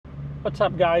What's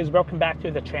up, guys? Welcome back to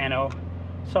the channel.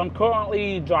 So I'm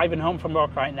currently driving home from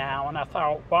work right now, and I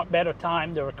thought what better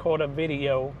time to record a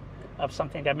video of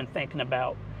something I've been thinking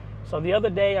about. So the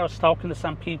other day I was talking to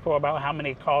some people about how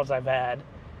many cars I've had,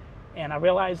 and I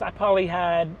realized I probably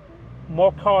had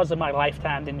more cars in my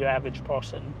lifetime than your average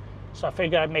person. So I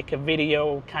figured I'd make a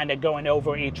video kind of going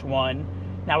over each one.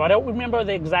 Now, I don't remember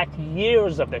the exact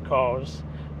years of the cars,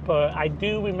 but I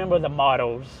do remember the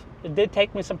models. It did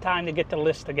take me some time to get the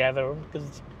list together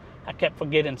because I kept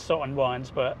forgetting certain ones,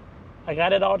 but I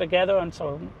got it all together, and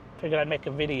so I figured I'd make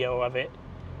a video of it.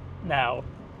 Now,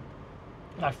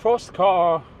 my first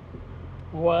car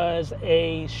was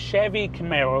a Chevy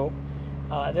Camaro.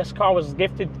 This car was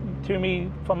gifted to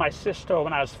me from my sister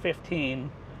when I was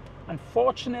 15.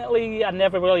 Unfortunately, I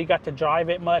never really got to drive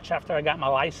it much after I got my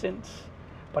license,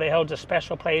 but it holds a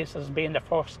special place as being the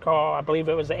first car. I believe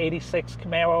it was an '86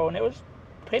 Camaro, and it was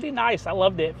pretty nice. I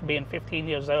loved it for being 15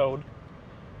 years old.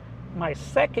 My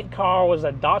second car was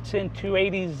a Datsun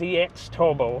 280ZX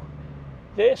Turbo.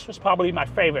 This was probably my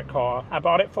favorite car. I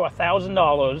bought it for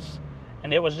 $1,000,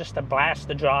 and it was just a blast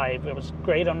to drive. It was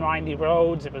great on windy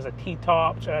roads. It was a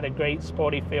T-top, so it had a great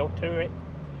sporty feel to it.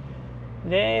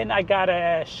 Then I got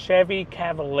a Chevy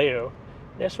Cavalier.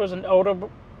 This was an older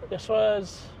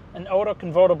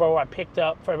convertible I picked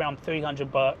up for around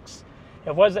 300 bucks.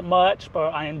 It wasn't much,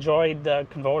 but I enjoyed the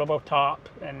convertible top,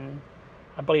 and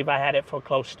I believe I had it for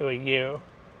close to a year.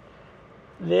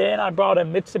 Then I bought a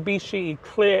Mitsubishi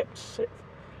Eclipse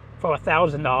for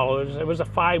 $1,000. It was a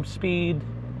 5-speed.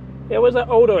 It was an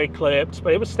older Eclipse,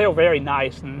 but it was still very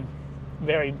nice and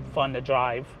very fun to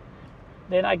drive.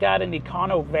 Then I got an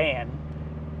Econo van.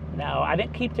 Now, I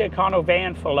didn't keep the Econo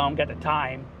van for long at the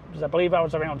time, because I believe I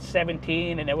was around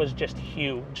 17, and it was just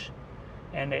huge,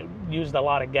 and it used a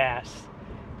lot of gas.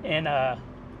 And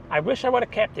I wish I would have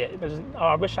kept it.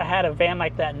 I wish I had a van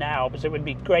like that now, because it would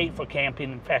be great for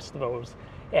camping and festivals.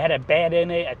 It had a bed in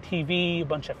it, a TV, a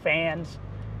bunch of fans,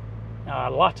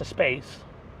 lots of space,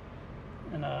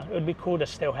 and it would be cool to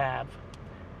still have.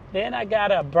 Then I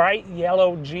got a bright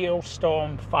yellow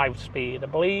Geostorm 5-speed. I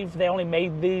believe they only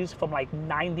made these from like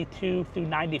 92 through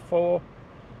 94.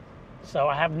 So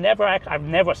I've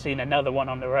never seen another one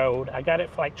on the road. I got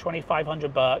it for like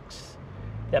 2,500 bucks.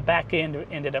 The back end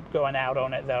ended up going out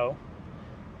on it though.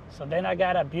 So then I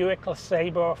got a Buick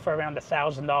LeSabre for around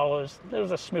 $1,000. It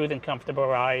was a smooth and comfortable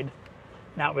ride.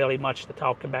 Not really much to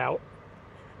talk about.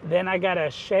 Then I got a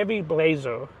Chevy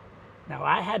Blazer. Now,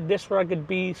 I had this rugged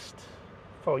beast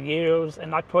for years,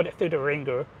 and I put it through the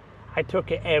ringer. I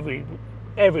took it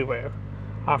everywhere.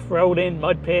 Off-roading,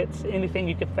 mud pits, anything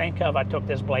you could think of, I took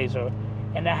this Blazer.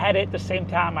 And I had it at the same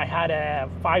time I had a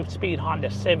 5-speed Honda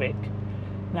Civic.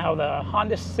 Now, the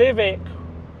Honda Civic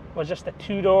was just a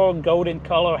 2-door golden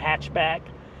color hatchback.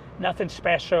 Nothing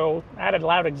special. I had a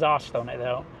loud exhaust on it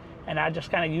though. And I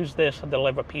just kind of used this to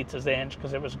deliver pizzas in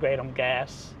because it was great on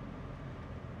gas.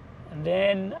 And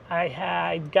then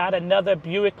I got another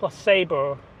Buick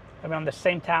LeSabre around the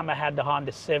same time I had the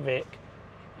Honda Civic.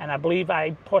 And I believe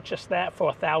I purchased that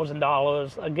for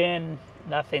 $1,000. Again,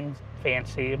 nothing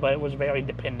fancy, but it was very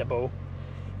dependable.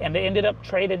 And they ended up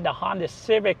trading the Honda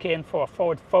Civic in for a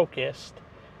Ford Focus.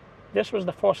 This was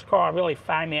the first car I really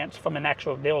financed from an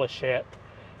actual dealership.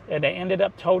 And they ended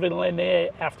up totaling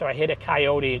it after I hit a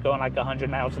coyote going like 100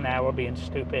 miles an hour being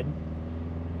stupid.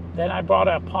 Then I bought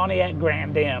a Pontiac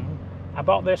Grand Am. I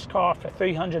bought this car for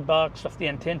 300 bucks with the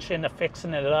intention of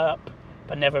fixing it up,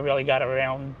 but never really got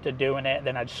around to doing it.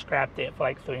 Then I just scrapped it for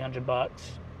like 300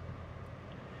 bucks.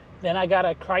 Then I got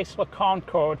a Chrysler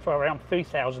Concorde for around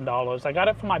 $3,000. I got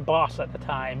it from my boss at the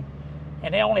time,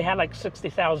 and they only had like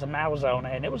 60,000 miles on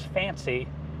it, and it was fancy.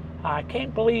 I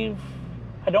can't believe,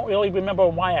 I don't really remember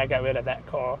why I got rid of that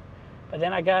car. But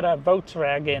then I got a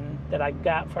Volkswagen that I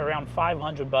got for around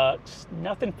 500 bucks.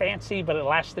 Nothing fancy, but it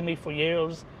lasted me for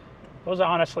years. Those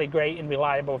are honestly great and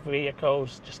reliable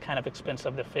vehicles, just kind of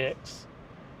expensive to fix.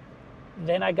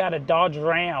 Then I got a Dodge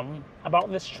Ram. I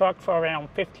bought this truck for around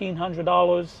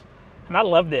 $1,500, and I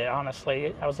loved it,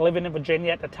 honestly. I was living in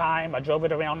Virginia at the time. I drove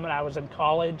it around when I was in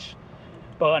college,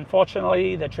 but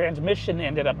unfortunately, the transmission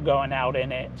ended up going out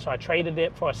in it, so I traded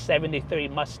it for a '73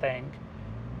 Mustang.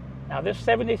 Now, this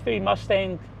 '73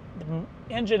 Mustang,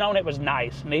 the engine on it was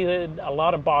nice, needed a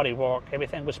lot of body work.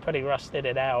 Everything was pretty rusted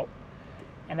out.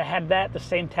 And I had that at the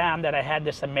same time that I had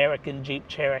this American Jeep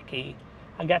Cherokee.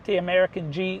 I got the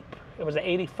American Jeep. It was an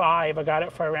 '85. I got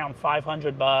it for around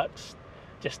 500 bucks.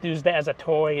 Just used it as a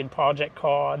toy and project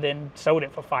car, then sold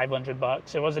it for 500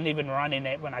 bucks. It wasn't even running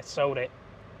it when I sold it.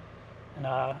 And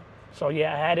So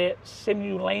yeah, I had it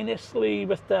simultaneously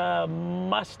with the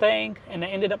Mustang, and I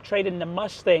ended up trading the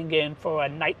Mustang in for a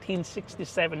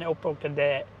 1967 Opel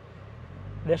Kadett.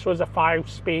 This was a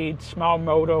 5-speed, small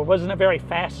motor. It wasn't a very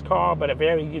fast car, but a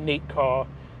very unique car.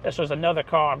 This was another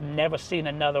car I've never seen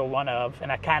another one of,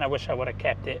 and I kind of wish I would have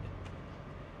kept it.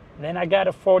 Then I got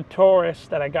a Ford Taurus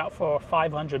that I got for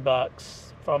 500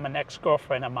 bucks from an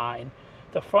ex-girlfriend of mine.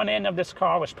 The front end of this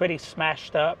car was pretty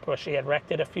smashed up, where she had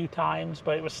wrecked it a few times,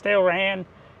 but it was still ran,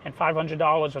 and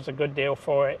 $500 was a good deal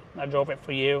for it. I drove it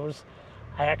for years.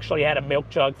 I actually had a milk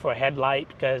jug for a headlight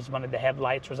because one of the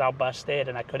headlights was all busted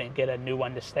and I couldn't get a new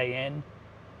one to stay in.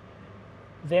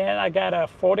 Then I got a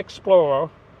Ford Explorer.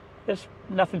 It's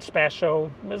nothing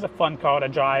special. It was a fun car to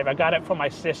drive. I got it for my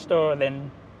sister,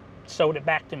 then sold it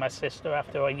back to my sister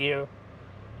after a year.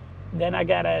 Then I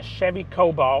got a Chevy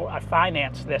Cobalt. I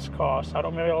financed this car, so I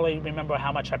don't really remember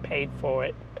how much I paid for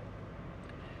it.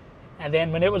 And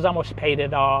then when it was almost paid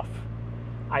off,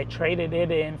 I traded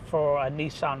it in for a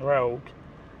Nissan Rogue.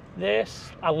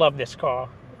 I love this car.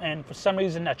 And for some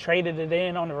reason, I traded it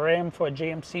in on the rim for a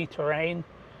GMC Terrain.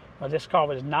 Well, this car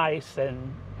was nice,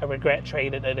 and I regret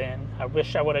trading it in. I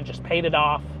wish I would have just paid it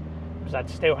off, because I'd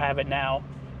still have it now.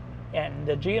 And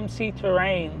the GMC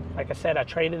Terrain, like I said, I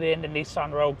traded in the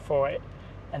Nissan Rogue for it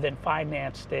and then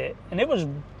financed it. And it was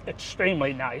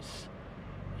extremely nice.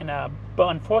 But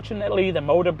unfortunately, the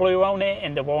motor blew on it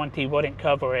and the warranty wouldn't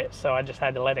cover it, so I just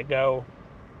had to let it go.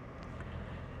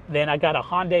 Then I got a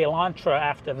Hyundai Elantra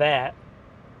after that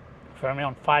for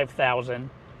around $5,000.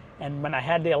 And when I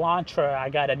had the Elantra, I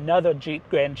got another Jeep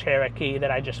Grand Cherokee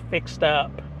that I just fixed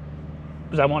up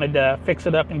because I wanted to fix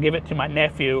it up and give it to my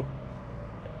nephew.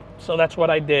 So that's what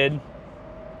I did.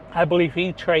 I believe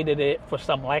he traded it for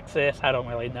some Lexus. I don't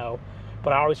really know.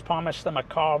 But I always promised him a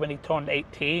car when he turned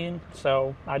 18,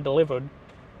 so I delivered.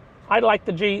 I liked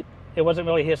the Jeep. It wasn't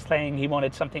really his thing. He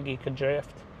wanted something he could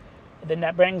drift. And then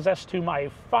that brings us to my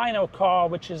final car,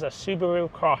 which is a Subaru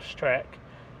Crosstrek.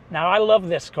 Now, I love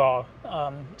this car.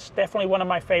 It's definitely one of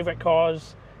my favorite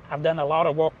cars. I've done a lot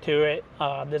of work to it.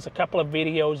 There's a couple of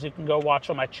videos you can go watch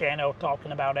on my channel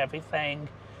talking about everything.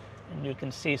 And you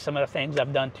can see some of the things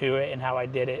I've done to it and how I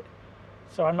did it.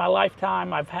 So in my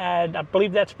lifetime, I've had, I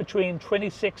believe that's between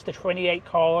 26 to 28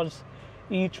 cars,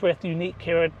 each with unique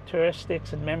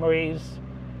characteristics and memories,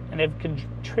 and they've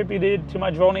contributed to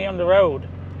my journey on the road.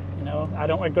 You know, I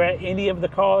don't regret any of the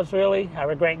cars, really. I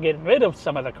regret getting rid of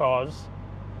some of the cars.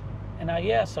 And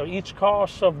yeah, so each car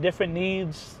served different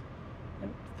needs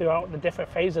throughout the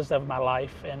different phases of my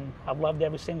life, and I've loved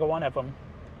every single one of them.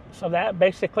 So that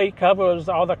basically covers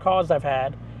all the cars I've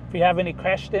had. If you have any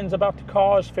questions about the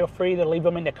cars, feel free to leave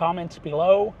them in the comments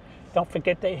below. Don't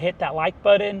forget to hit that like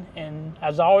button. And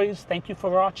as always, thank you for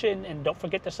watching, and don't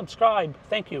forget to subscribe.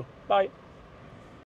 Thank you. Bye.